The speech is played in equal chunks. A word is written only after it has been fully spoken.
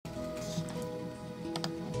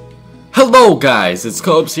Hello guys, it's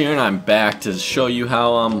Cobes here and I'm back to show you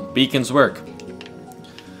how beacons work.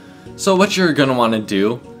 So what you're gonna want to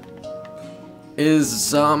do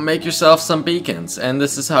is make yourself some beacons, and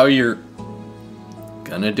this is how you're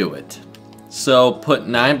gonna do it. So put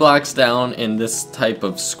 9 blocks down in this type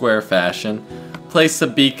of square fashion, place the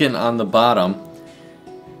beacon on the bottom,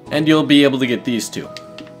 and you'll be able to get these two.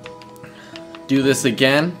 Do this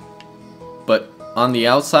again, but on the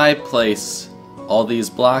outside place all these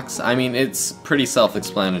blocks. I mean, it's pretty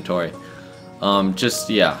self-explanatory.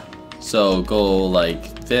 Yeah. So go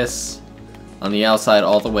like this on the outside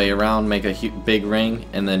all the way around, make a big ring,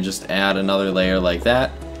 and then just add another layer like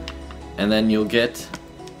that, and then you'll get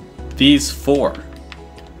these 4.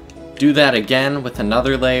 Do that again with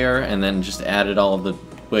another layer, and then just add it all the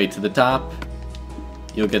way to the top.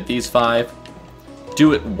 You'll get these 5.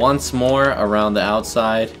 Do it once more around the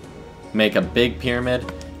outside, make a big pyramid.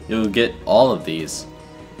 You'll get all of these,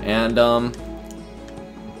 and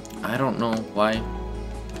I don't know why.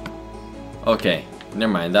 Okay,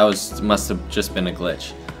 never mind. That must have just been a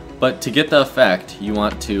glitch. But to get the effect, you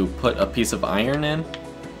want to put a piece of iron in,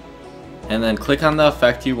 and then click on the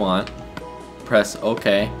effect you want. Press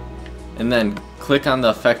OK, and then click on the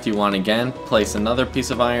effect you want again. Place another piece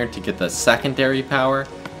of iron to get the secondary power.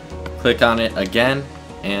 Click on it again,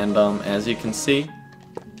 and as you can see,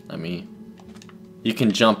 you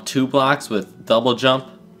can jump 2 blocks with double jump,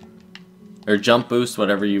 or jump boost,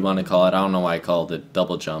 whatever you want to call it. I don't know why I called it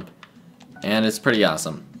double jump. And it's pretty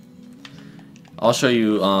awesome. I'll show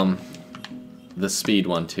you the speed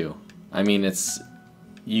one too. I mean,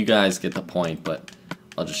 you guys get the point, but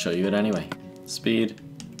I'll just show you it anyway. Speed.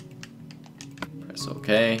 Press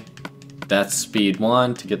OK. That's speed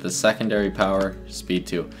 1 to get the secondary power. Speed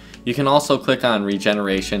 2. You can also click on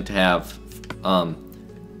regeneration to have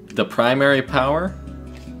the primary power,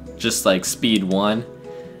 just like speed 1,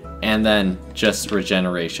 and then just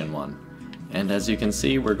regeneration 1. And as you can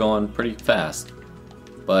see, we're going pretty fast.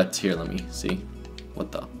 But here, let me see.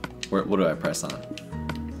 What do I press on?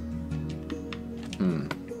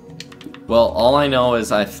 Well, all I know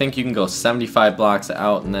is I think you can go 75 blocks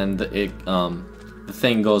out, and then the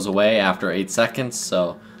thing goes away after 8 seconds,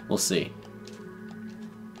 so we'll see.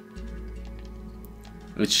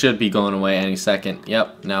 It should be going away any second.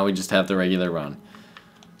 Yep, now we just have the regular run.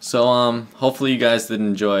 So hopefully you guys did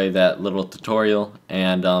enjoy that little tutorial,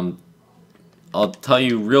 and I'll tell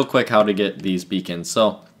you real quick how to get these beacons.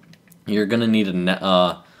 So you're gonna need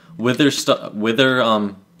a wither star,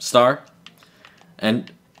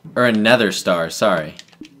 or a nether star. Sorry.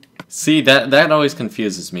 See, that always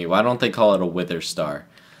confuses me. Why don't they call it a wither star?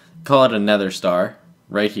 Call it a nether star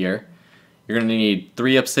right here. You're going to need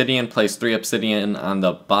 3 obsidian, place 3 obsidian on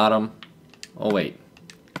the bottom. Oh wait,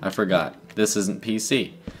 I forgot. This isn't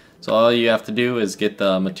PC. So all you have to do is get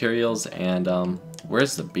the materials, and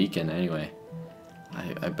where's the beacon anyway?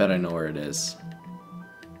 I bet I know where it is.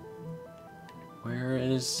 Where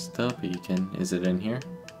is the beacon? Is it in here?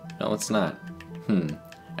 No, it's not.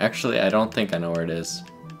 Actually, I don't think I know where it is.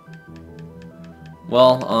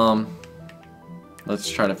 Well, let's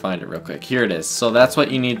try to find it real quick. Here it is. So that's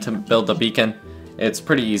what you need to build the beacon. It's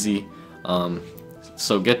pretty easy.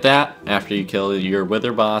 So get that after you kill your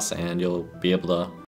wither boss, and you'll be able to